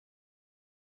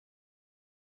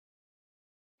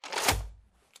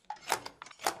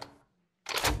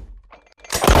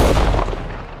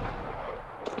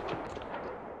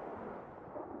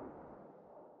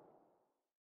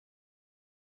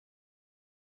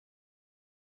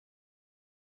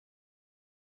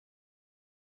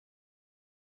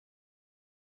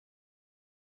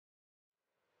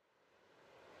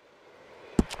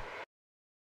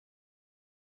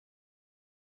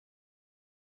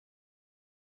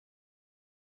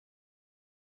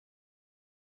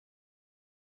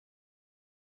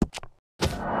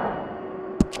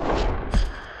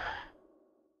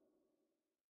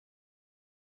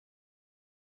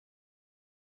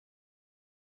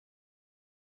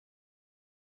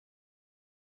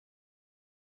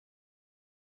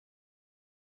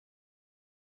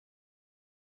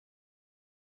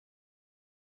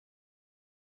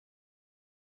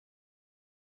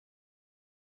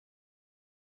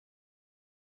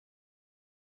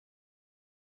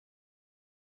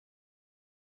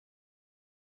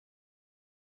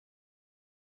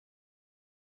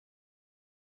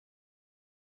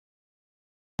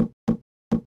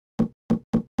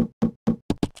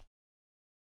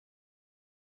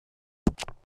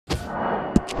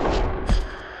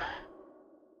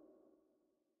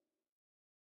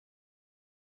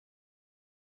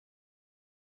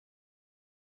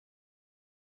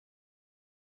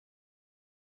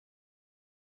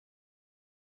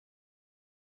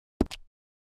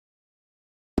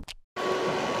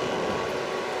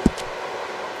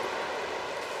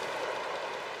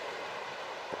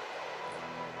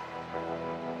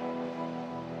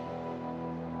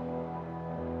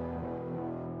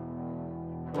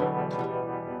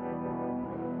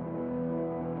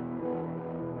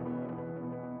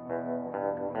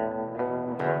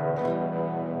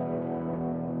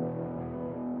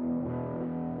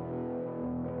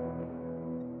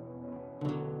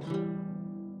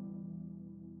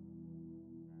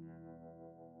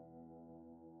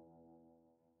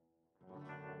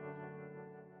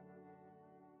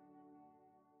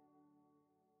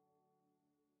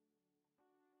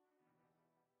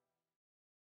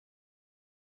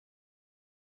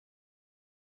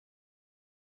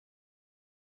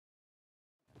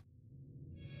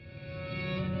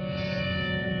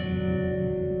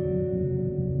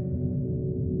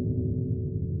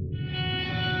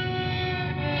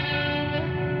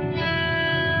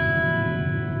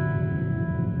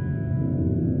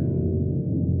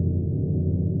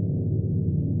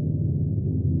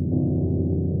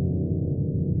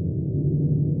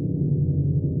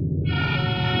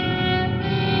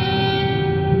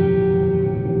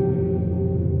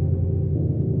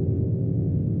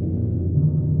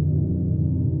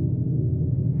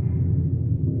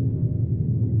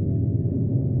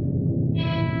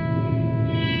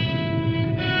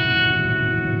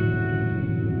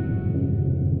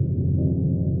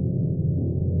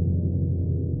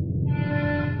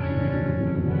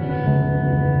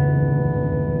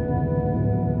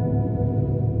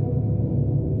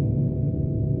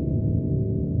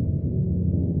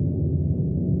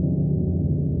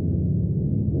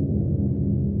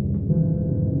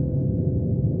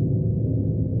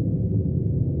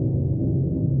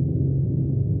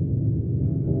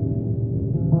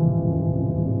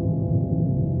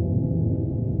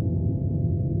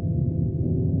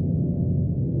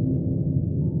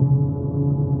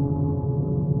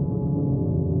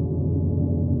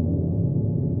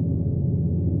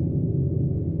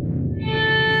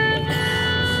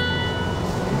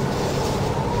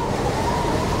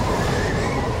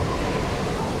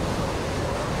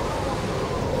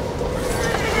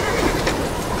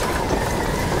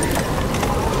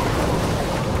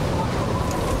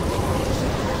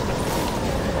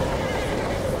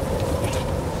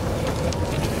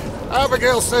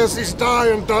Abigail says he's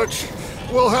dying, Dutch.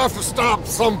 We'll have to stop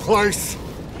someplace.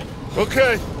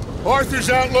 Okay. Arthur's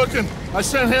out looking. I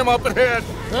sent him up ahead.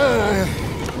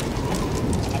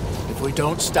 If we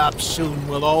don't stop soon,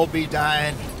 we'll all be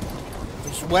dying.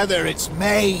 This weather, it's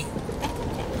May.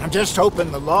 I'm just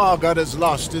hoping the law got as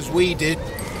lost as we did.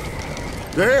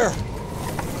 There!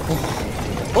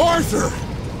 Arthur!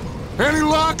 Any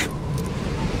luck?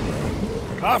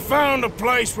 I found a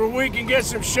place where we can get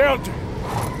some shelter.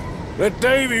 Let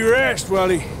Davy rest while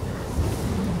he...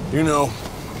 You know.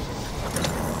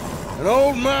 An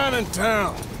old mining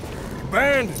town.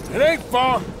 Abandoned. It ain't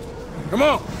far. Come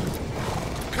on.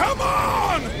 Come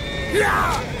on!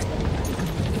 Yeah!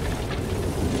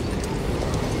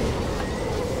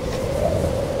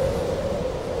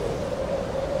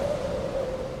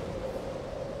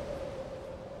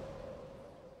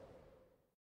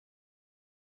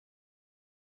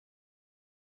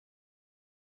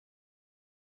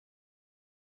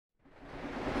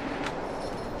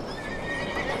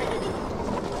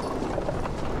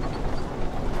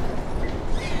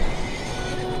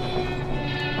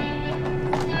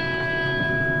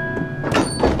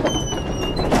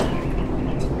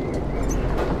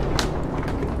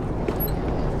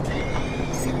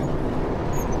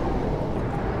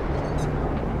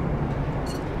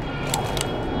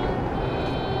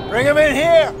 Bring him in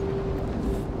here!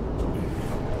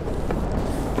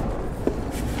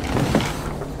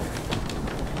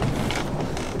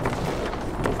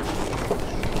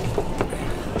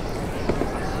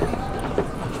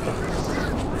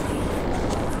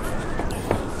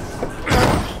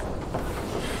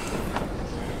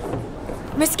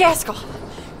 Miss Gaskell,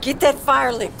 get that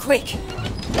fire lit, quick.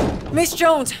 Miss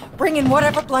Jones, bring in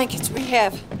whatever blankets we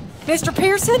have. Mr.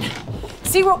 Pearson,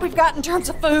 see what we've got in terms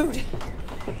of food.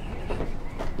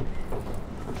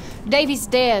 Davy's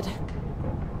dead.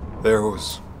 There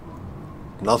was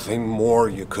nothing more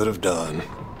you could have done.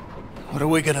 What are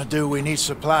we gonna do? We need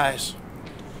supplies.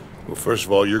 Well, first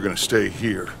of all, you're gonna stay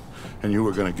here, and you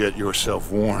were gonna get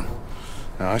yourself warm.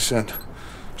 Now, I sent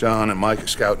John and Micah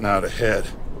scouting out ahead.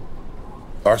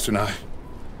 Arthur and I,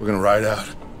 we're gonna ride out,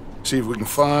 see if we can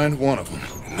find one of them.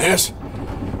 And this,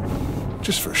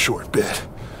 just for a short bit.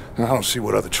 And I don't see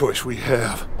what other choice we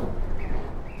have.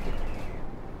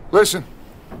 Listen.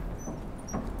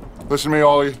 Listen to me,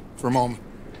 all of you, for a moment.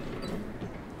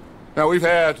 Now, we've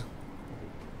had,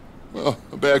 well,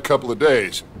 a bad couple of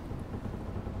days.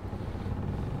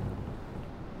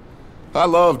 I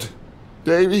loved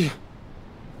Davy,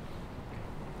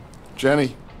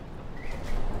 Jenny,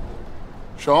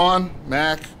 Sean,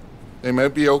 Mac, they may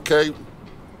be okay.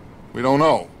 We don't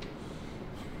know.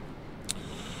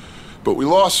 But we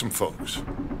lost some folks.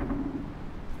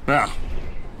 Now,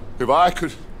 if I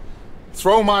could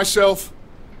throw myself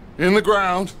in the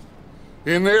ground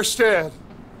in their stead,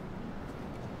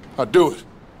 I'd do it.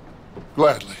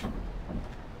 Gladly.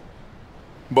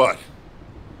 But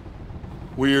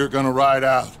we're gonna ride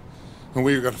out and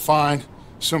we're gonna find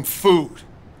some food.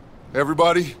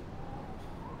 Everybody,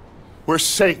 we're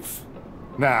safe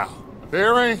now.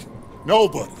 There ain't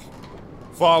nobody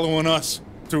following us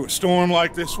through a storm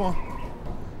like this one.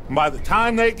 And by the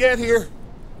time they get here,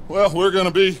 well, we're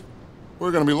gonna be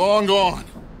long gone.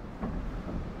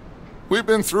 We've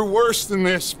been through worse than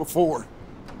this before.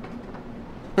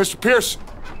 Mr. Pearson,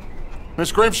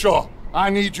 Miss Grimshaw, I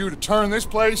need you to turn this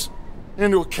place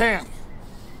into a camp.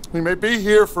 We may be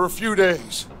here for a few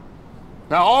days.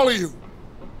 Now, all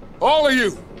of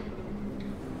you,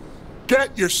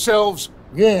 get yourselves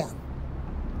warm.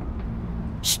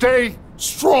 Stay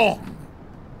strong.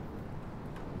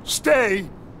 Stay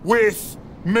with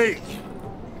me.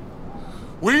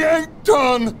 We ain't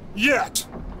done yet.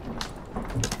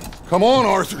 Come on,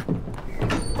 Arthur.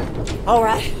 All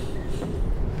right.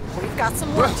 We've got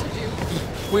some work to do.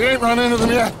 We ain't run into them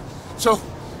yet, so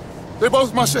they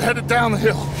both must have headed down the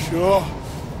hill. Sure.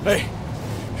 Hey,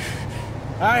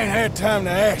 I ain't had time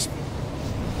to ask.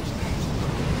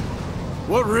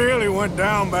 What really went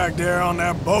down back there on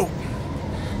that boat?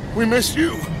 We missed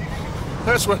you.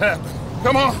 That's what happened.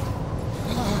 Come on.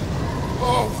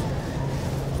 Oh.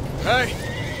 Hey,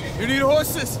 you need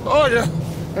horses? Oh, yeah.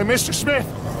 Hey, Mr. Smith,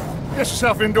 get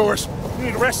yourself indoors. You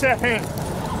need to rest that hand.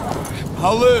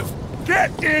 I'll live.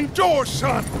 Get indoors,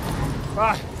 son.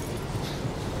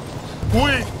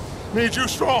 We need you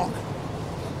strong.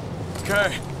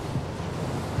 Okay.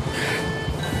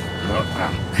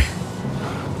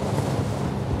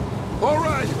 All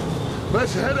right,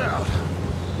 let's head out.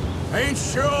 Ain't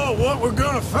sure what we're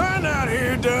gonna find out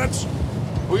here, Dutch.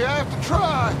 We have to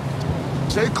try.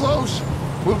 Stay close.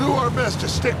 We'll do our best to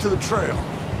stick to the trail.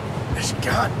 This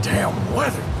goddamn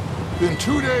weather. Been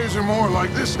 2 days or more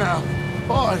like this now.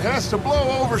 Oh, it has to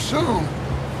blow over soon.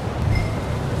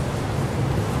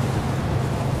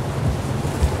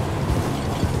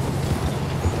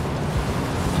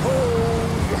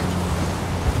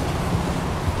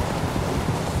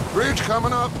 Bridge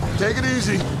coming up. Take it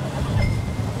easy.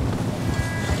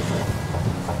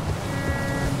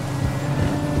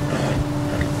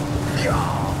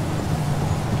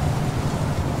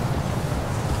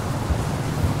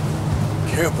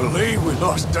 Can't believe we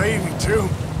lost Davy, too.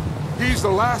 He's the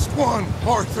last one,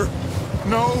 Arthur.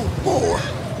 No more.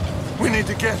 We need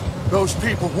to get those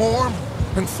people warm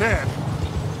and fed.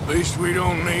 At least we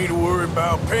don't need to worry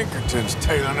about Pinkertons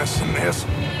tailing us in this.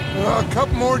 A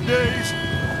couple more days,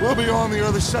 we'll be on the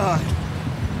other side.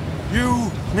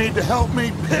 You need to help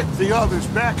me pick the others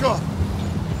back up.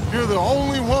 You're the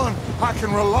only one I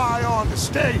can rely on to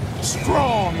stay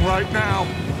strong right now.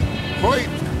 Wait,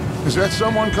 is that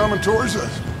someone coming towards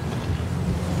us?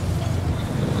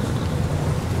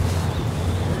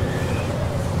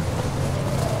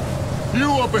 You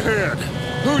up ahead.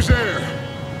 Who's there?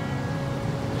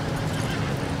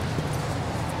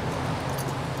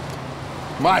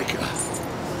 Micah.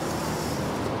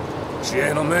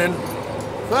 Gentlemen,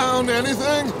 Found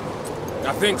anything?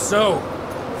 I think so.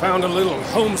 Found a little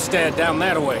homestead down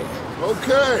that way.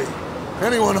 Okay.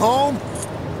 Anyone home?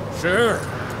 Sure.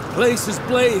 Place is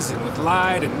blazing with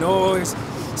light and noise.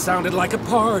 Sounded like a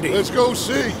party. Let's go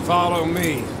see. Follow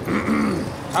me.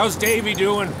 How's Davy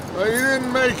doing? He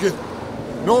didn't make it.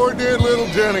 Nor did little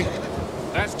Jenny.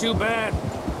 That's too bad.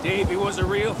 Davy was a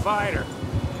real fighter.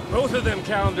 Both of them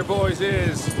calendar boys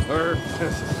is, or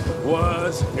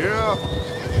was. Yeah,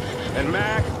 And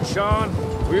Mac, Sean,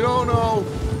 we don't know.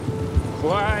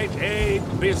 quite a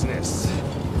business.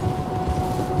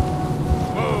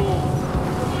 Whoa.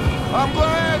 I'm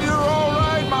glad you're all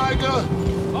right, Micah.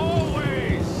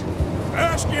 Always.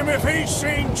 Ask him if he's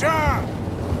seen John.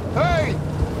 Hey,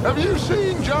 have you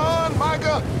seen John,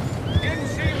 Micah? Didn't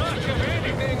see much of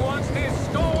anything once this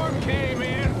storm came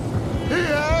in. He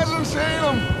hasn't seen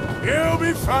him. He'll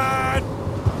be fine.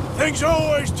 Things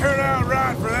always turn out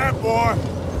right for that boy.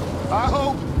 I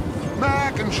hope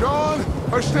Mac and Sean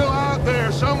are still out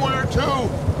there somewhere, too.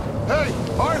 Hey,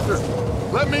 Arthur,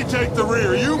 let me take the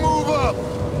rear. You move up.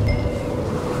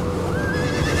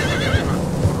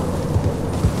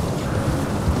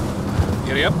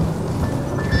 Giddy up.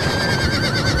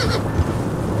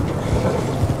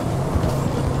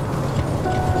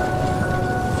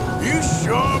 You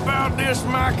sure about this,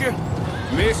 Micah?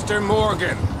 Mr.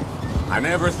 Morgan, I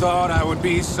never thought I would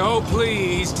be so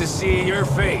pleased to see your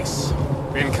face.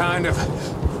 Been kind of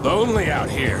lonely out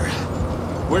here.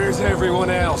 Where's everyone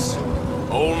else?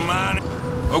 Old man.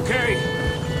 Okay,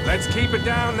 let's keep it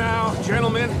down now,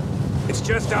 gentlemen. It's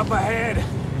just up ahead.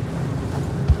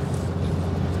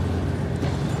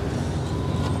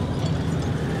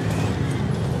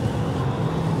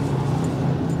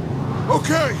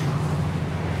 Okay,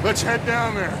 let's head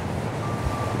down there.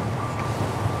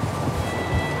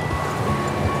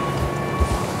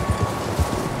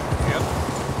 Yep.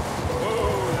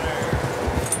 Whoa there.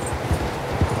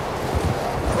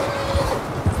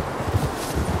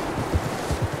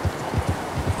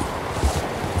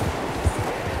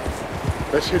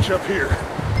 Let's hitch up here.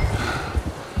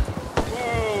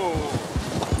 Whoa.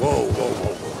 Whoa, whoa,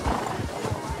 whoa, whoa.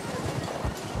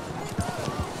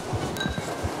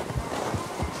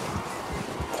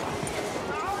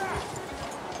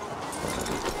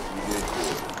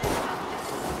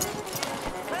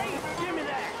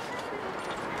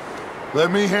 Let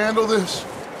me handle this.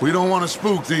 We don't want to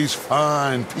spook these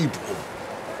fine people.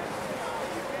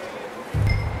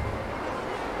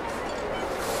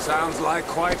 Sounds like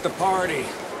quite the party.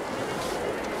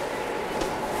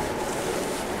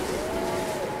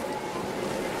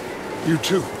 You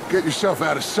two, get yourself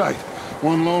out of sight.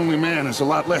 One lonely man is a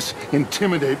lot less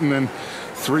intimidating than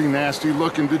three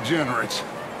nasty-looking degenerates.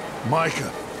 Micah,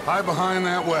 hide behind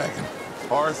that wagon.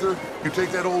 Arthur, you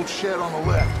take that old shed on the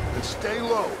left and stay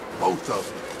low, both of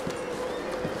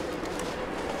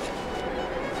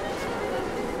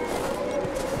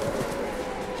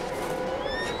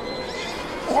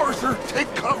you. Arthur,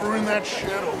 take cover in that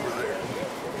shed over there.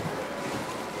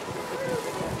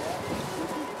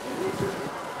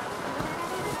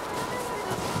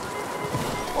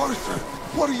 Arthur,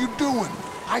 what are you doing?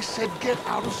 I said get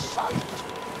out of sight.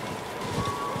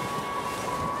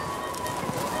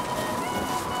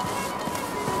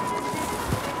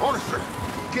 Arthur,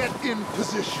 get in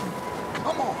position.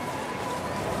 Come on.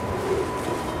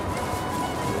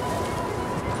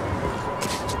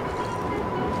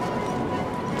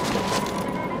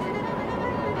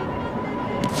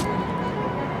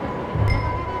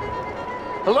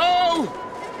 Hello?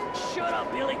 Shut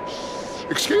up, Billy.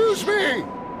 Excuse me.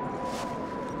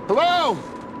 Hello?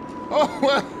 Oh,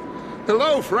 well,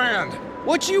 hello, friend.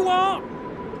 What you want?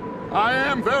 I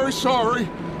am very sorry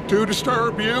to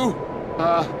disturb you.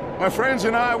 My friends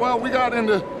and I, well, we got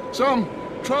into some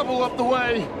trouble up the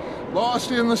way,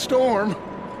 lost in the storm.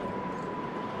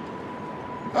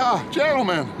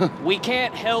 Gentlemen. We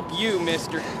can't help you,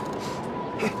 mister.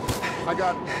 I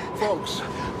got folks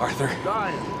Arthur.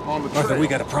 dying on the trail. Arthur, we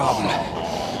got a problem.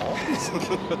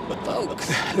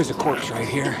 Folks. There's a corpse right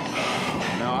here.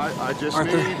 Now, I just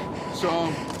Arthur, need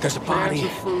some there's a body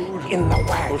cans of food in the or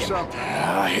wagon. something.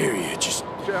 I hear you. Just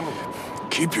Gentlemen,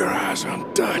 keep your eyes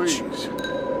on Dutch. please.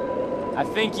 I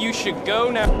think you should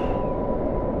go now.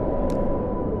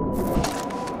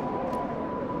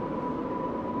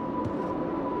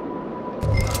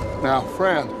 Now,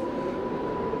 friend,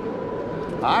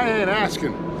 I ain't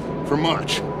asking for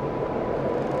much.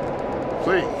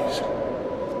 Please,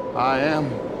 I am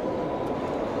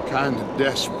kind of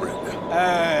desperate.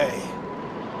 Hey,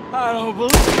 I don't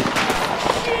believe it.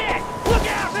 Shit! Look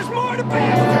out! There's more to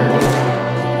bastard!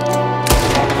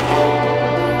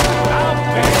 I'll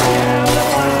bet you have the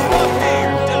line up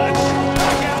here, Dutch.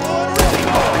 I got one ready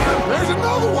for you. There's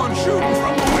another one shooting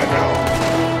from the window.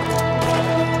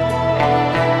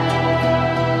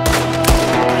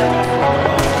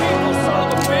 People, son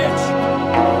of a bitch!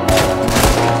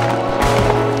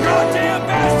 Goddamn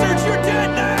bastards, you're dead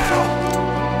now!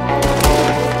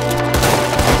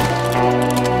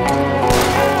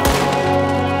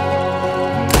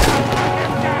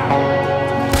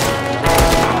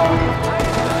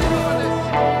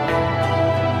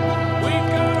 We've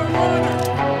got a runner!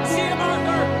 See him,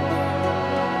 Arthur?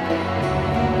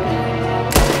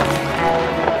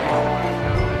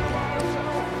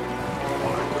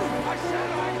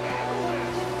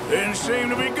 Didn't seem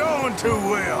to be going too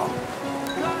well.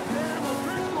 Goddamn, the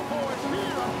Driscoll boys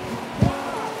here.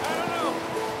 I don't know.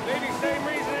 Maybe same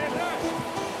reason as us.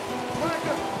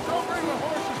 Micah, don't bring the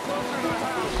horses closer to the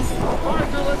house.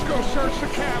 Arthur, let's go search the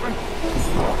cabin.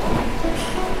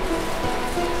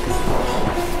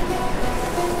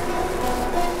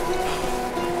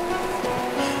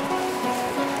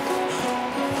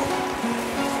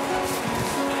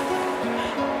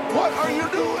 What are you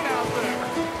doing out there?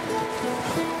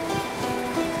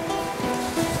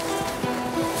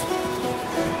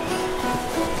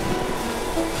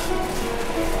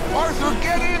 Arthur,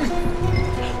 get in!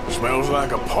 Smells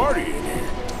like a party in here.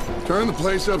 Turn the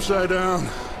place upside down.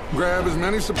 Grab as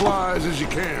many supplies as you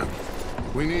can.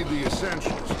 We need the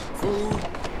essentials. Food,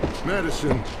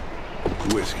 medicine,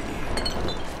 whiskey.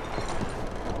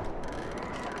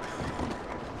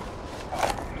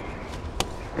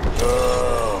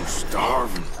 Oh, I'm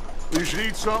starving. You should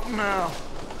eat something now.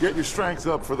 Get your strength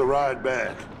up for the ride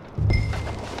back.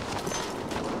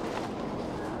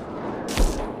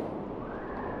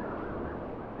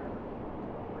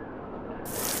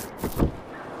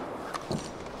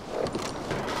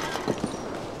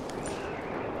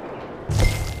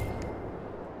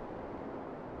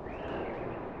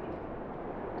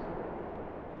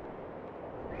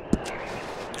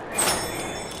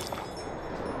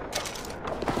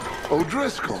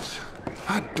 O'Driscoll's.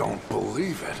 I don't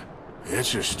believe it.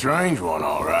 It's a strange one,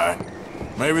 all right.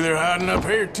 Maybe they're hiding up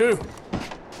here, too.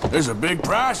 There's a big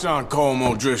price on Colm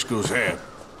O'Driscoll's head.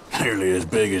 Nearly as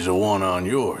big as the one on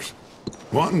yours.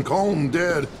 Wanting Colm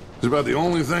dead is about the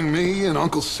only thing me and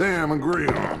Uncle Sam agree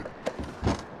on.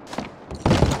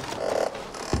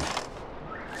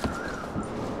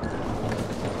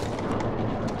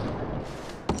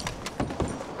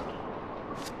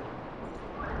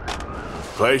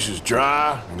 Place is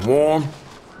dry and warm.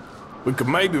 We could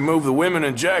maybe move the women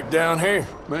and Jack down here.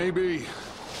 Maybe.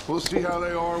 We'll see how they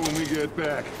are when we get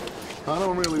back. I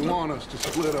don't really want us to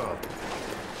split up.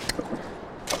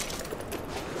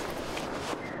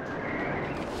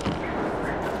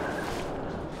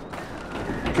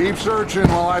 Keep searching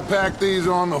while I pack these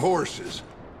on the horses.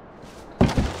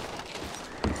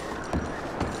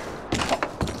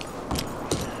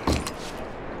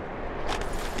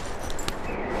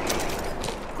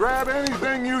 Grab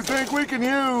anything you think we can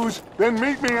use, then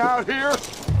meet me out here.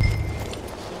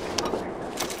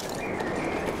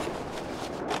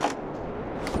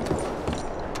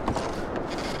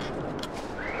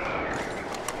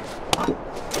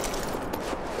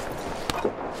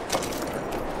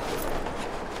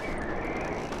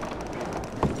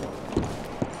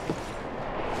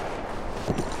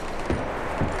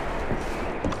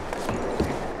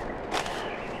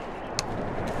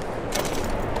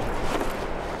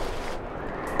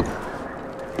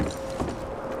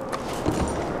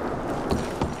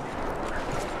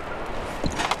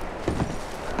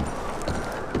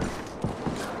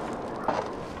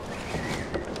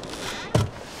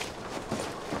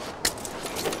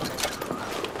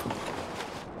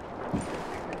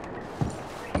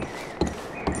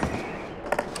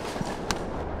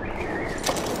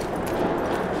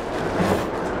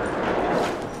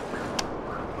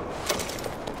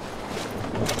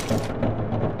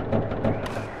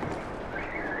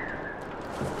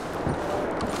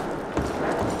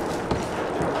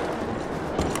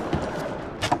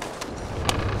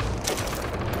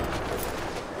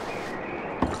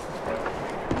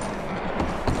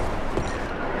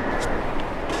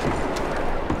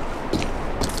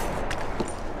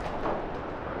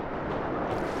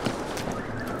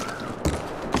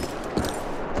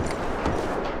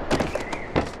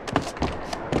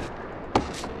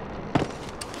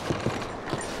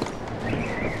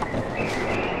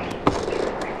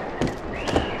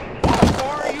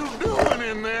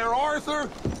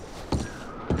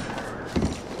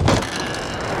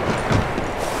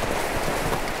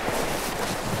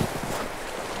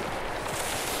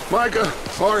 Micah,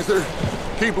 Arthur,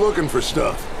 keep looking for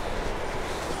stuff.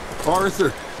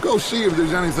 Arthur, go see if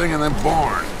there's anything in that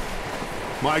barn.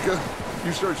 Micah,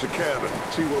 you search the cabin,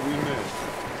 see what we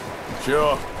missed.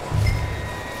 Sure.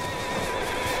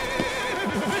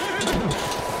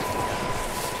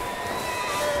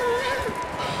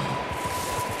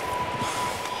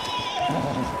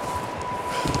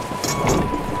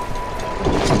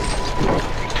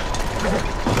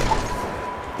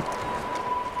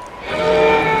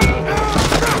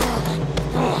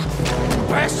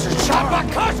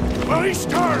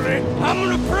 I'm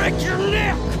gonna break your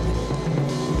neck!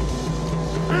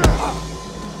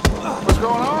 What's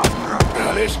going on?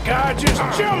 Now, this guy just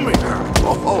jumped me!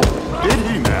 Oh, did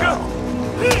he now?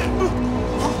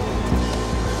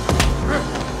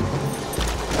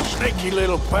 Sneaky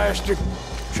little bastard.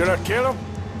 Should I kill him?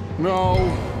 No.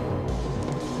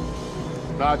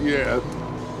 Not yet.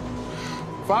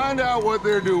 Find out what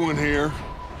they're doing here,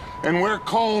 and where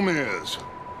Colm is.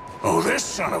 Oh, this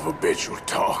son of a bitch will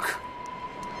talk.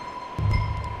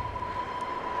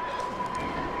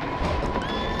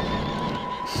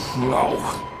 No.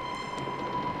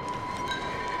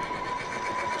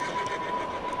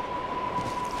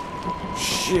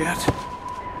 Shit.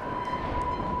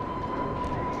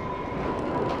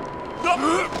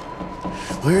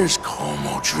 Where's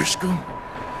Colm O'Driscoll?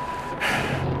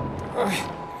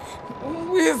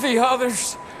 With the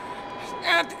others.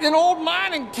 At an old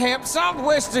mining camp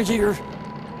southwest of here,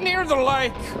 near the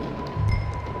lake.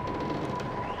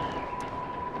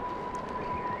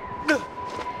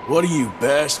 What are you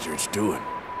bastards doing?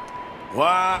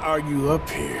 Why are you up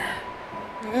here?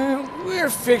 We're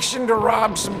fixing to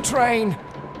rob some train.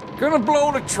 Gonna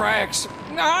blow the tracks.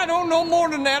 I don't know more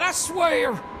than that, I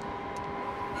swear.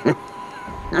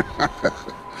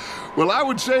 Well, I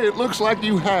would say it looks like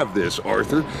you have this,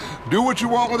 Arthur. Do what you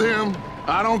want with him.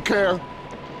 I don't care.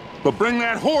 But bring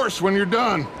that horse when you're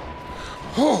done.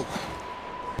 Oh.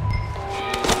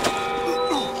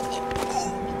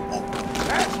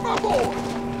 That's my boy.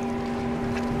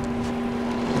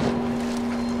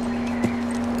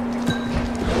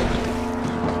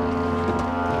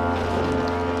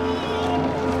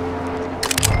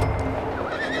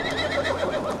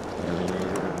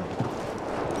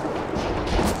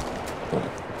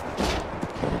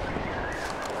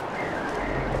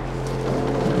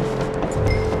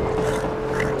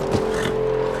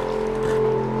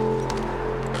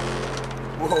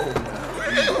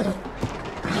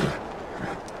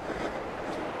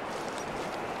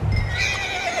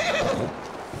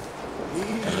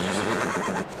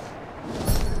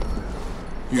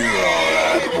 You're all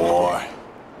right, boy.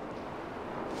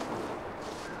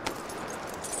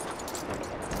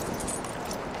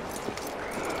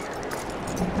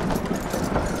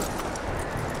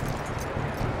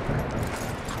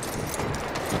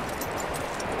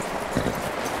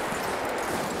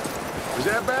 Is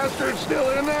that bastard still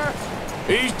in there?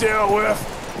 He's dealt with.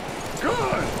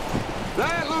 Good.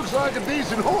 That looks like a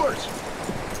decent horse.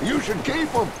 You should keep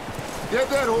him. Get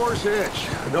that horse hitched.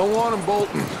 I don't want him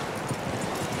bolting.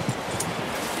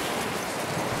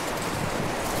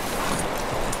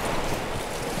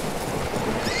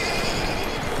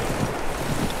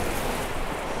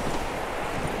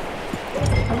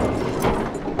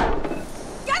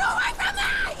 Get away from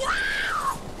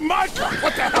me! Michael,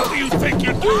 what the hell do you think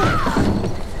you're doing?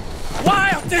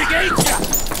 Wild thing, ain't ya?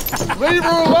 Leave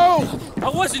her alone! I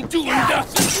wasn't doing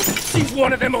nothing. She's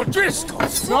one of them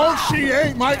O'Driscolls. No, she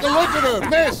ain't, Michael. Look at her.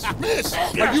 Miss!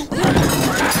 Are you...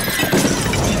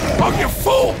 Oh, you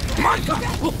fool! Michael!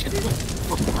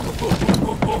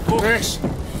 Miss,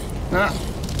 now,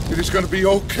 it is gonna be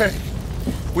okay.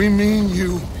 We mean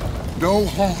you no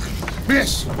harm.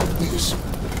 Miss!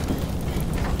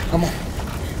 Come on.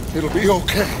 It'll be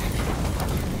okay.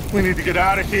 We need to get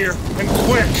out of here, and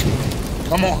quick.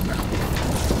 Come on now.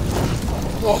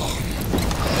 Oh.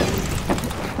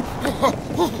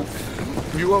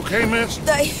 You okay, miss?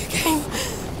 They came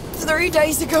 3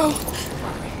 days ago.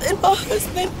 And my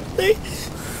husband, they...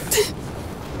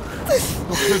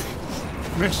 Okay.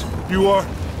 Miss, you are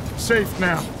safe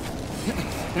now.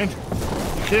 And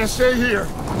you can't stay here.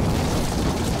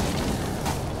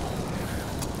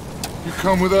 You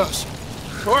come with us.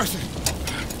 Arthur.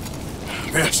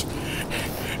 Miss,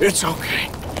 it's okay.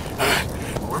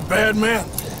 We're bad men.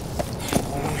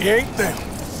 We ain't them.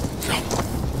 So,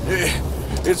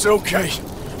 it's okay.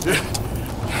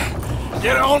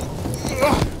 Get on.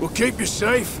 We'll keep you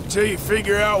safe until you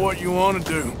figure out what you want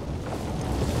to do.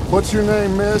 What's your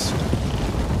name, miss?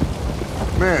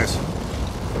 Miss?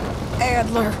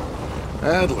 Adler.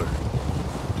 Adler.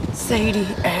 Sadie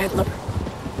Adler.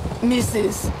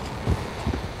 Mrs.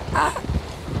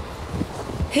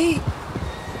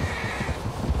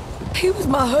 He was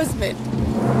my husband.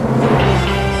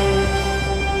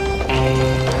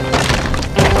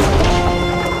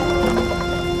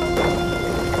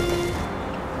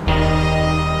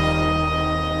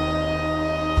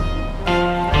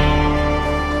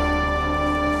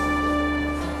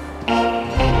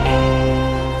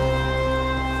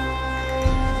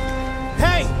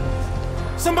 Hey!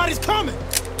 Somebody's coming!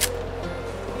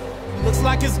 Looks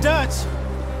like it's Dutch.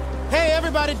 Hey,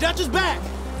 everybody, Dutch is back!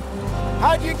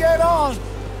 How'd you get on?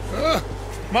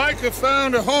 Micah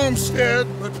found a homestead,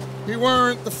 but he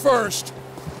weren't the first.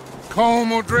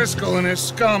 Colm O'Driscoll and his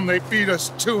scum, they beat us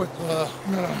to it.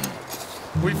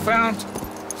 We found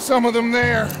some of them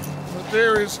there, but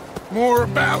there is more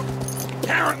about,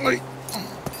 apparently.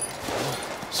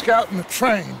 Scouting the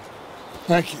train.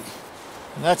 Thank you.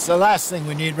 That's the last thing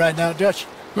we need right now, Dutch.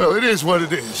 Well, it is what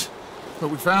it is. But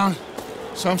we found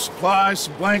some supplies,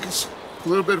 some blankets, a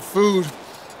little bit of food,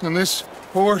 and this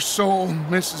poor soul,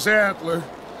 Mrs. Adler,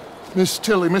 Miss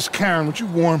Tilly, Miss Karen, would you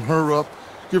warm her up?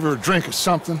 Give her a drink or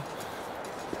something?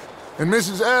 And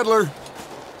Mrs. Adler,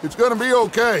 it's gonna be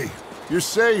okay. You're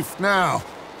safe now.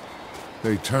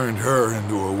 They turned her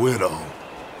into a widow.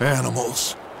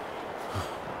 Animals.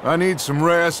 I need some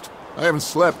rest. I haven't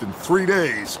slept in 3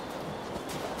 days.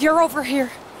 You're over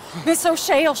here. Miss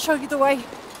O'Shea will show you the way.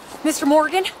 Mr.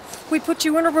 Morgan, We put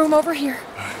you in a room over here.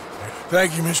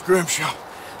 Thank you, Miss Grimshaw.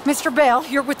 Mr. Bell,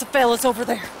 you're with the fellas over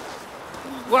there.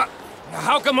 What?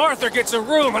 How come Arthur gets a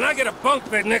room and I get a bunk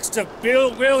bed next to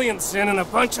Bill Williamson and a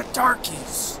bunch of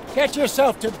darkies? Get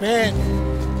yourself to bed.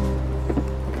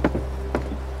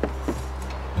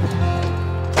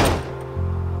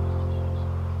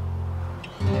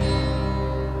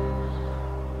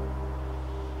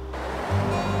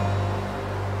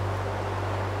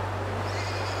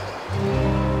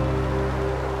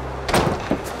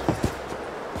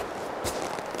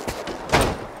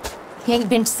 He ain't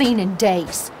been seen in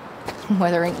days.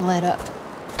 Weather ain't let up.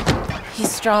 He's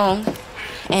strong,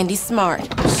 and he's smart.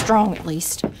 Strong, at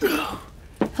least.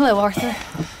 Hello, Arthur.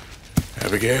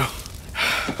 Abigail?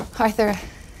 Arthur,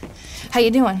 how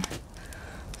you doing?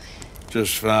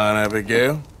 Just fine,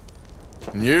 Abigail.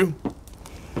 And you?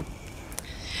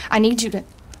 I need you to...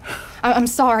 I'm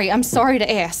sorry to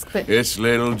ask, but... It's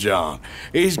little John.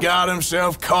 He's got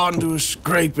himself caught into a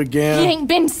scrape He again. ain't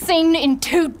been seen in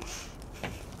 2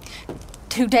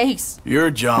 days. Your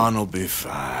John will be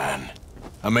fine.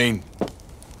 I mean,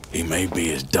 he may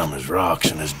be as dumb as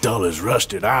rocks and as dull as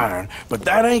rusted iron, but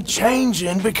that ain't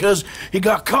changing because he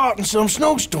got caught in some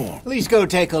snowstorm. Please go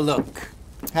take a look.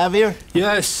 Javier?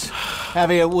 Yes.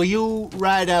 Javier, will you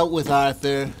ride out with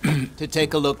Arthur to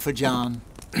take a look for John?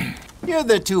 You're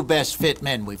the 2 best fit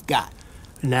men we've got.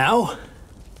 Now?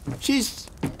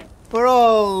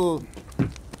 We're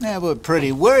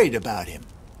pretty worried about him.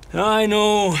 I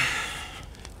know.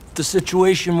 If the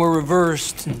situation were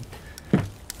reversed,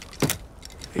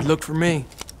 he'd look for me.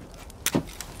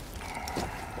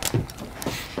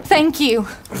 Thank you.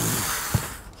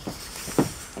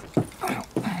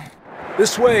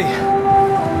 This way.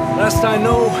 Last I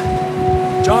know,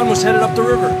 John was headed up the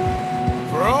river.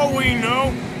 For all we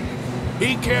know,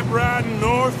 he kept riding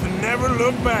north and never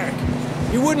looked back.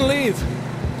 He wouldn't leave.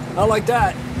 Not like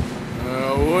that.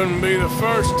 Wouldn't be the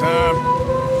first time.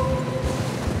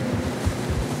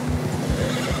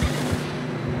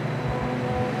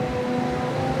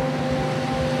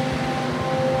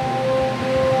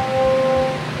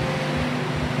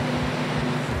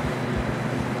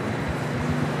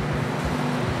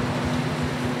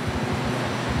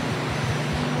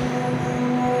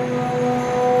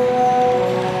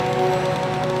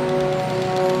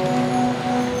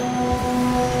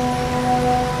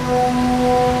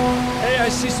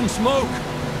 Smoke.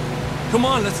 Come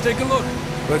on, let's take a look.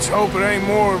 Let's hope it ain't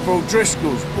more of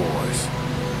O'Driscoll's boys.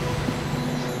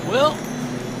 Well,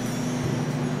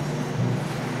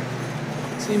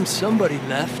 seems somebody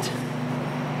left.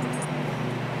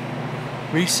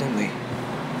 Recently.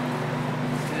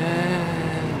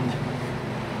 And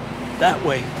that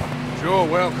way. Sure,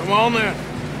 well, come on then.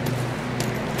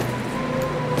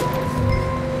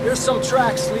 Here's some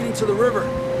tracks leading to the river.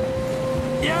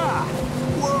 Yeah!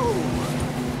 Whoa!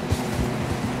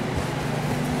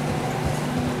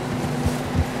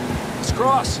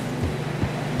 Cross.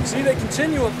 See, they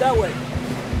continue up that way.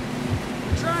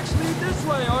 The tracks lead this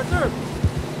way, Arthur.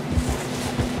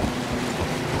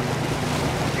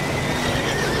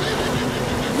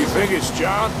 You think it's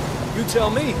John? You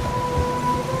tell me.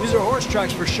 These are horse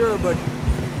tracks for sure, but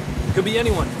it could be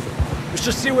anyone. Let's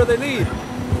just see where they lead.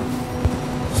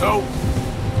 So,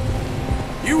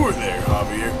 you were there,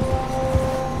 Javier.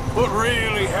 What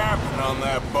really happened on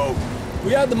that boat?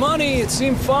 We had the money, it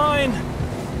seemed fine.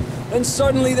 Then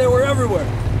suddenly they were everywhere.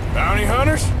 Bounty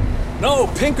hunters? No,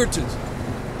 Pinkertons.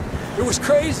 It was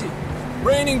crazy.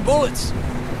 Raining bullets.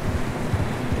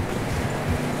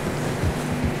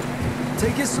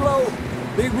 Take it slow.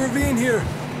 Big ravine here.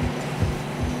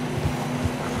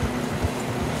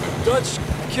 Dutch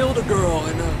killed a girl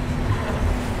in a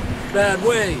bad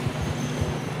way.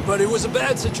 But it was a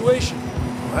bad situation.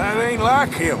 That ain't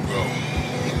like him, bro.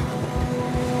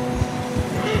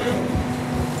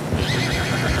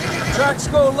 Tracks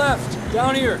go left,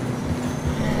 down here.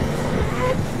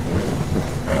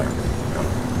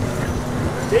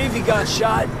 Davey got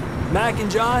shot. Mac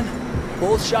and John,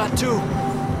 both shot too.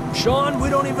 Sean, we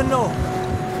don't even know.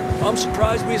 I'm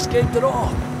surprised we escaped at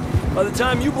all. By the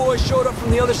time you boys showed up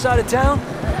from the other side of town,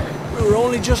 we were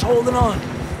only just holding on.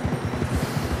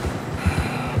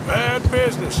 Bad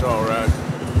business, all right.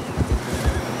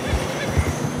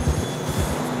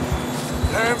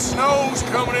 Damn snow's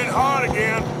coming in hard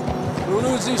again. We'll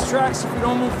lose these tracks if we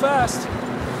don't move fast.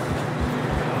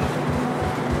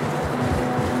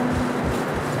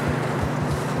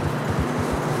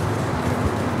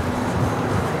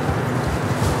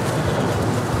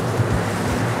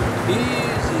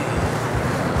 Easy.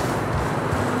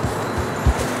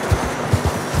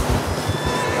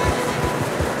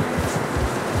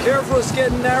 Careful, it's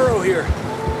getting narrow here.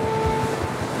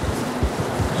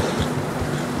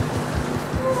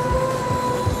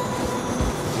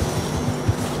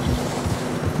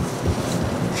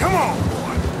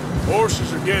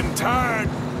 horses are getting tired.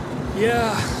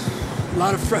 Yeah, a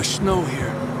lot of fresh snow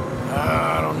here.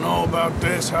 I don't know about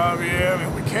this, Javier. I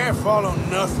mean, we can't follow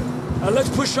nothing. Let's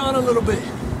push on a little bit.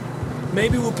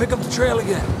 Maybe we'll pick up the trail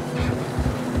again.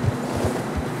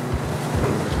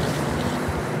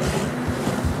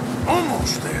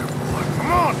 Almost there, boy.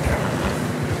 Come on now.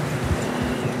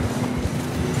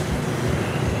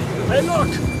 Hey, look!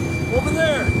 Over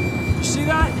there! You see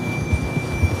that?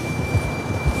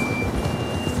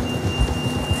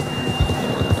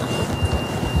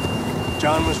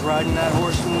 John was riding that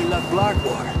horse when we left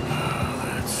Blackwater.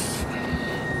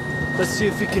 Let's see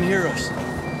if he can hear us.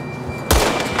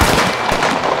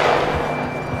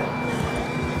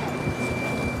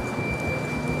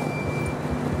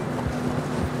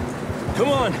 Come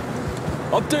on!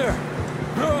 Up there!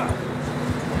 Ha!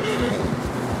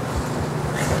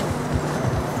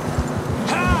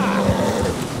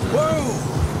 Whoa!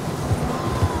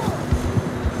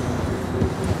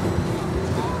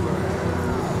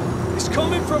 He's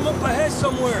coming from up ahead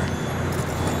somewhere.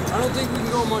 I don't think we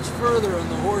can go much further on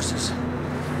the horses. We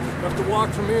have to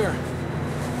walk from here.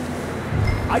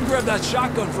 I'd grab that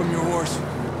shotgun from your horse.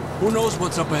 Who knows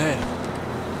what's up ahead?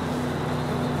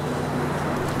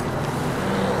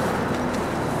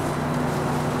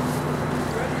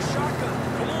 Grab your shotgun.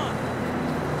 Come on.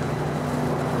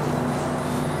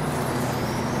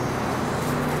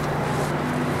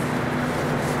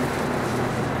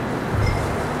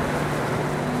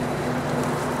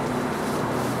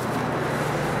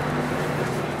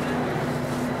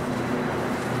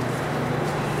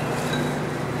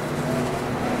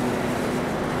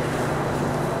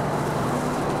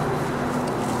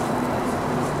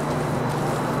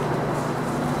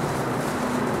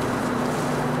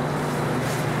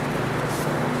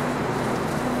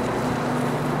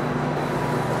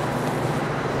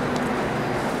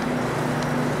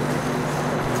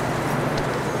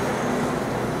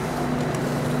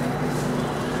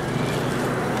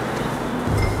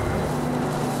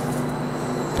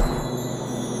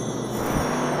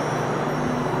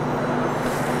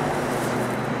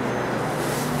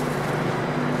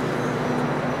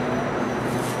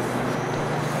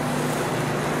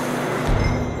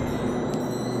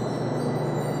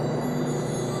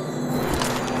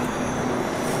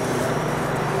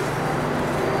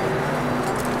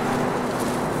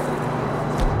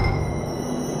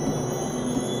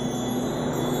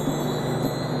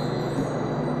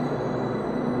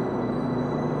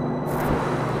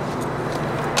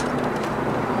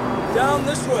 Down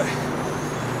this way.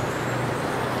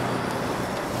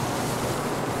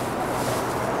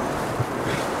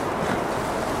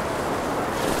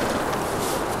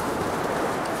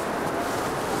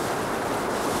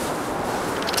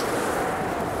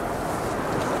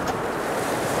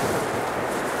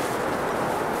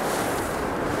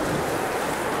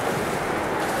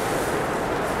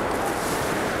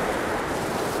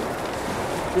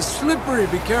 It's slippery,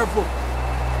 be careful.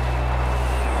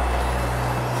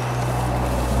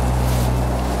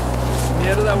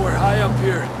 Better that we're high up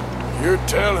here. You're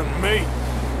telling me.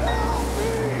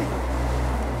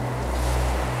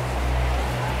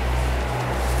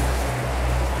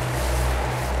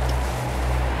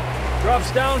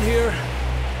 Drops down here.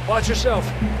 Watch yourself.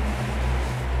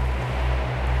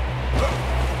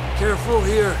 Careful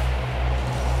here.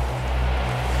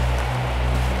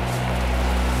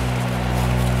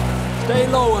 Stay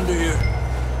low under here.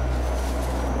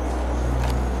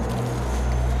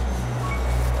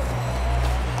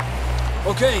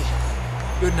 Okay,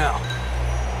 good now.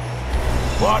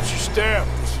 Watch your step.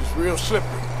 This is real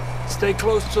slippery. Stay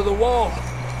close to the wall.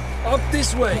 Up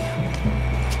this way.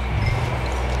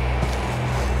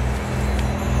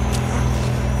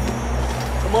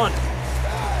 Come on.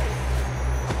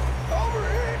 Over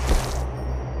here.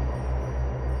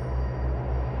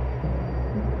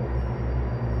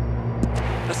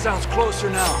 That sounds closer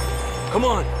now. Come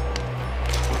on.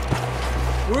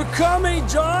 We're coming,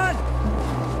 John!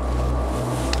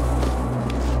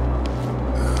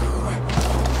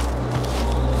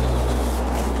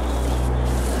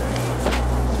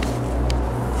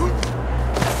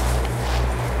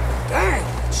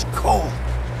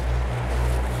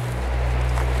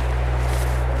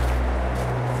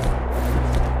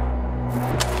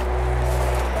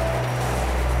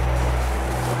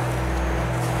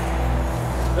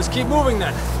 Let's keep moving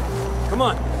then. Come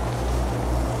on.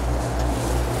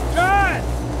 John!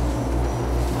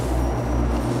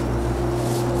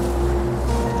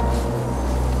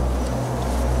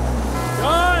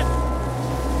 John!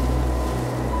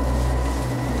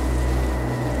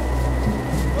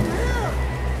 Over here!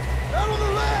 Down on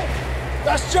the left!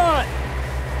 That's John!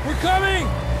 We're coming!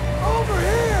 Over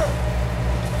here!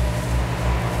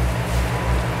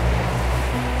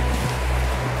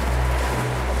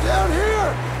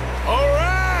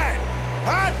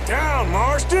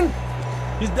 Marston?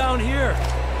 He's down here.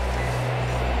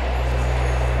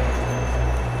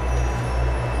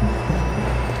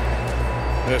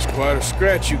 That's quite a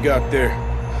scratch you got there.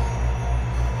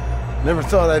 Never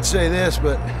thought I'd say this,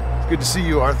 but it's good to see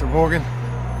you, Arthur Morgan.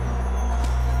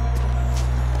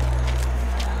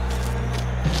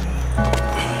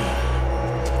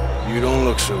 You don't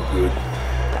look so good.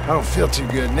 I don't feel too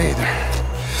good, neither.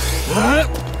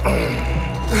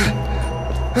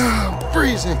 I'm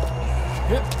freezing.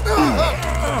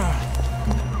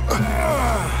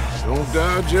 Don't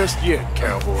die just yet,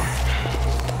 cowboy.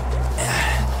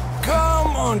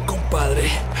 Come on, compadre.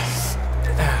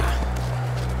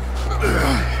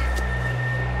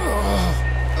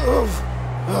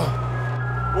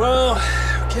 Well,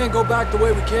 we can't go back the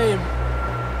way we came.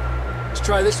 Let's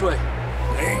try this way.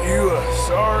 Ain't you a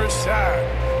sorry sight?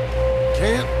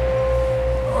 Can't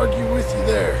argue with you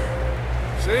there.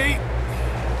 See?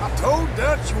 I told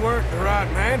Dutch you weren't the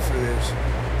right man for this.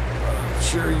 I'm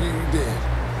sure you did.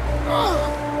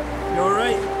 You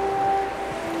alright?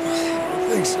 I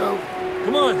think so.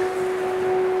 Come on.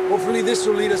 Hopefully this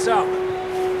will lead us out.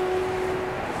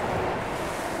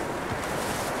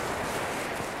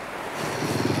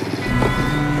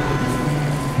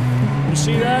 You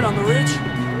see that on the ridge?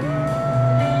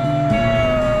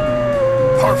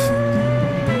 Perfect.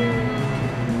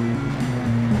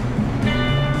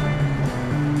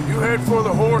 You head for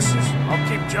the horses. I'll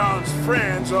keep John's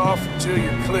friends off until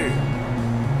you're clear.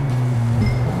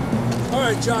 All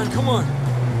right, John, come on.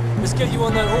 Let's get you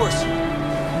on that horse.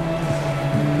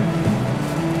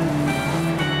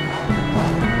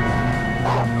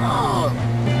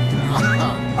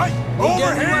 Hey, We'll over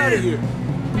get him out of here! here.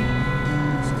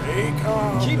 Stay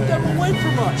calm. Keep there. them away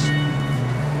from us.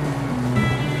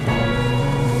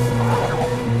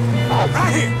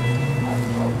 Right here!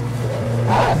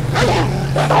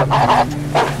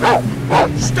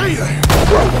 Stay there!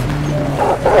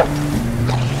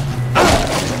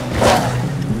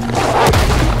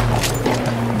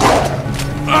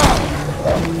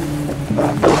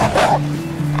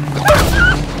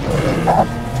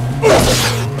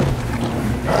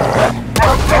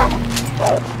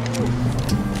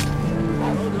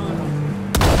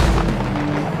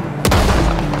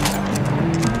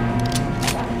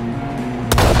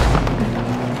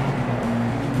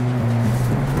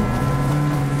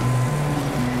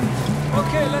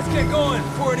 Okay, let's get going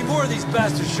before any more of these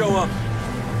bastards show up.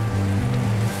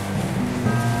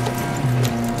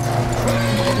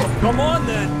 Come on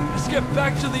then, let's get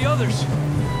back to the others.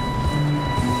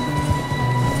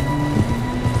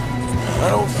 I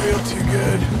don't feel too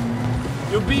good.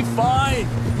 You'll be fine.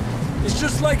 It's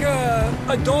just like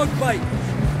a dog bite.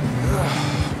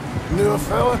 Knew a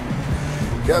fella?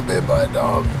 Got bit by a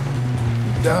dog.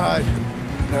 Died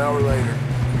an hour later.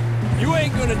 You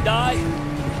ain't gonna die.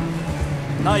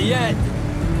 Not yet.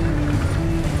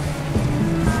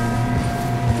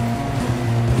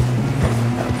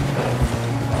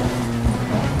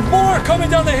 More coming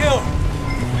down the hill.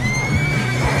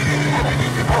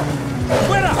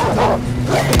 Fuera!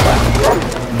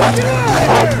 Get out of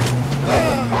here!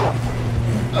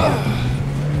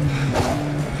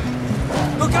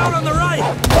 Look out on the right.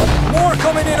 More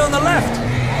coming in on the left.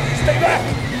 Stay back.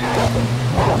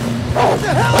 Get the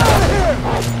hell out of here!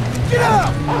 Get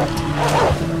out!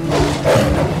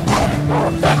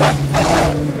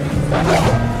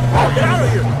 Get out of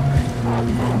here!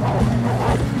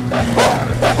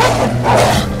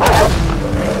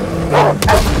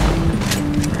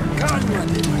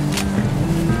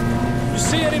 You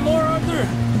see any more, Arthur?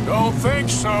 Don't think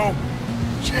so.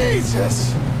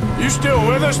 Jesus! You still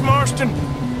with us, Marston?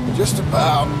 Just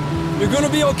about. You're gonna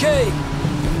be okay.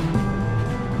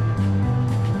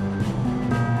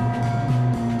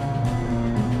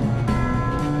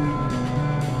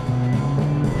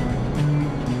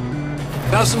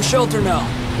 Got some shelter now.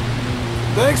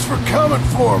 Thanks for coming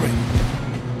for me.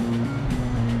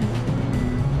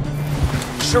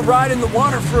 Should ride in the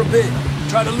water for a bit.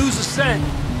 Try to lose the scent.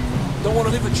 Don't want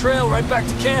to leave a trail right back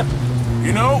to camp.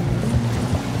 You know,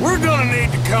 we're gonna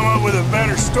need to come up with a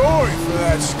better story for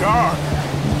that scar.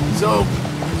 So,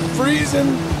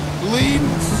 freezing,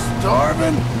 bleeding,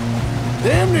 starving,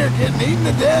 damn near getting eaten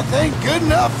to death ain't good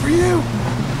enough for you?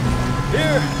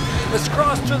 Here, let's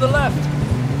cross to the left.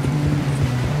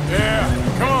 Yeah,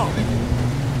 come on.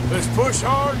 Let's push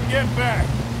hard and get back.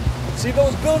 See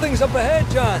those buildings up ahead,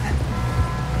 John?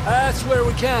 That's where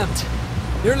we camped.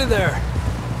 Nearly there.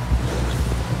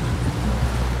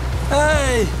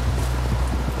 Hey!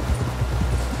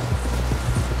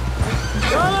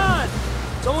 Come on!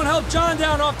 Someone help John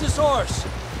down off this horse.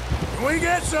 Can we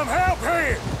get some help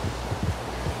here?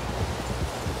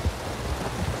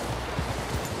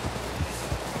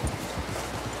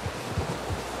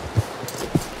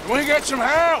 Can we get some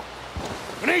help?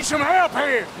 We need some help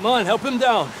here. Come on, help him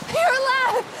down. You're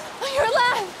alive! You're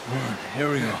alive! Here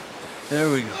we go. There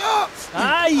we go.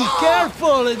 Ay,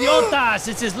 careful, idiotas!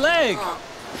 It's his leg.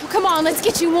 Come on, let's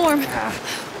get you warm.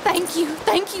 Thank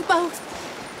you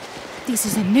both. This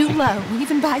is a new low,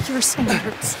 even by your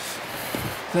standards.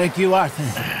 Thank you, Arthur.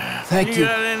 Thank you. You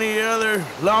got any other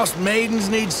lost maidens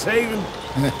need saving?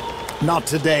 Not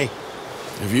today.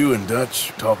 Have you and Dutch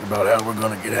talked about how we're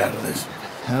gonna get out of this?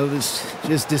 I was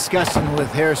just discussing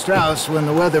with Herr Strauss when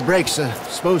the weather breaks. I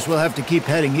suppose we'll have to keep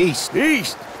heading east.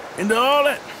 East? Into all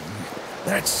that?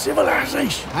 That's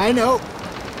civilization. I know.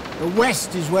 The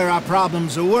west is where our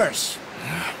problems are worse.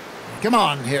 Come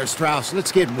on, Herr Strauss,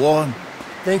 let's get warm.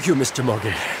 Thank you, Mr.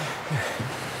 Morgan.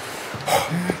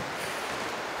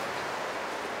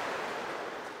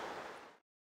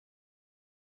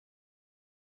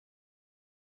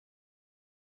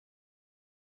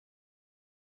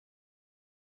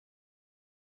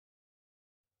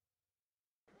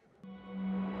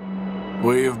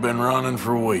 We have been running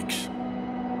for weeks.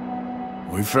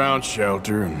 We found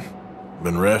shelter and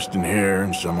been resting here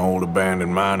in some old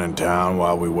abandoned mining town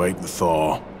while we wait the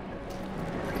thaw.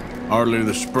 Hardly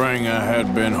the spring I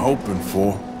had been hoping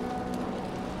for.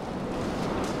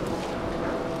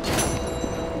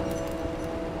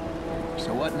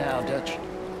 So what now, Dutch?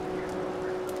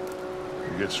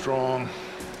 We get strong,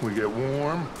 we get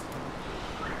warm,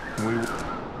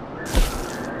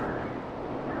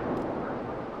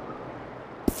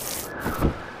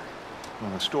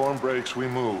 when the storm breaks, we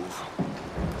move.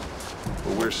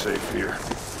 But we're safe here.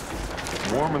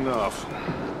 Warm enough.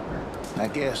 I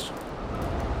guess.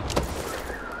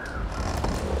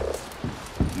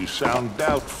 You sound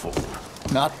doubtful.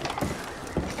 Not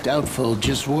doubtful,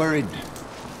 just worried.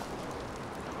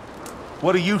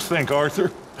 What do you think,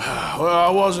 Arthur? Well, I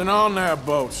wasn't on that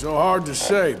boat, so hard to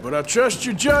say, but I trust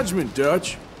your judgment,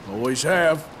 Dutch. Always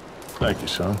have. Thank you,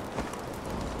 son.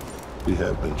 We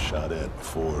have been shot at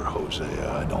before,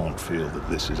 Hosea. I don't feel that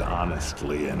this is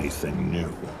honestly anything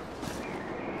new.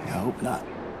 I hope not.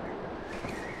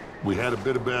 We had a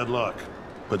bit of bad luck,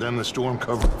 but then the storm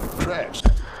covered tracks.